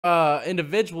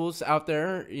individuals out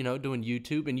there, doing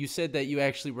YouTube, and you said that you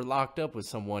actually were locked up with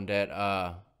someone that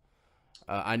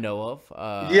I know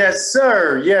of. Yes,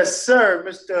 sir. Yes, sir.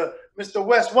 Mr.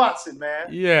 Wes Watson, man.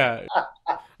 Yeah,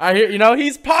 I hear.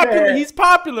 He's popular. Man, He's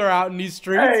popular out in these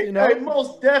streets. hey,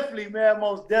 most definitely, man.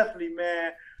 Most definitely,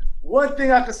 man. One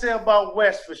thing I can say about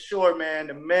Wes for sure, man,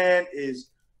 the man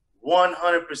is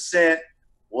 100%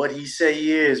 what he say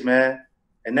he is, man.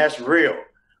 And that's real.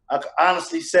 I can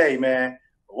honestly say, man,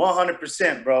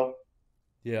 100%, bro.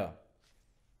 Yeah.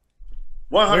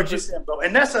 Where'd you? 100%, bro.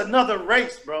 And that's another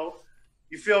race, bro.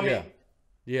 You feel Yeah. me?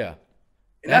 Yeah.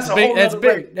 And that's That's a big. whole That's nother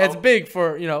race, big. That's bro. big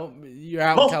for You're out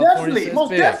in Most California, so definitely, that's most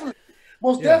big. definitely,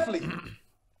 most Yeah. definitely.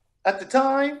 At the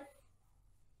time,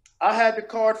 I had the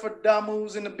card for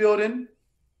Damu's in the building.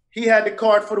 He had the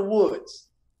card for the Woods.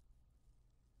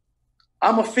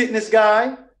 I'm a fitness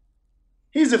guy.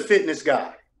 He's a fitness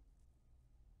guy.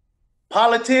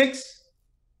 Politics,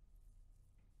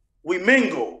 we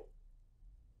mingle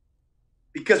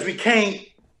because we can't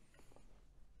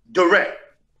direct.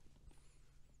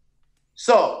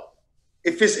 So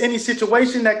if it's any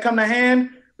situation that come to hand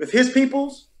with his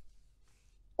peoples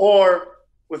or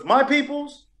with my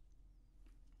peoples,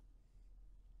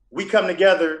 we come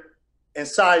together and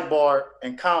sidebar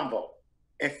and convo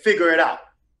and figure it out.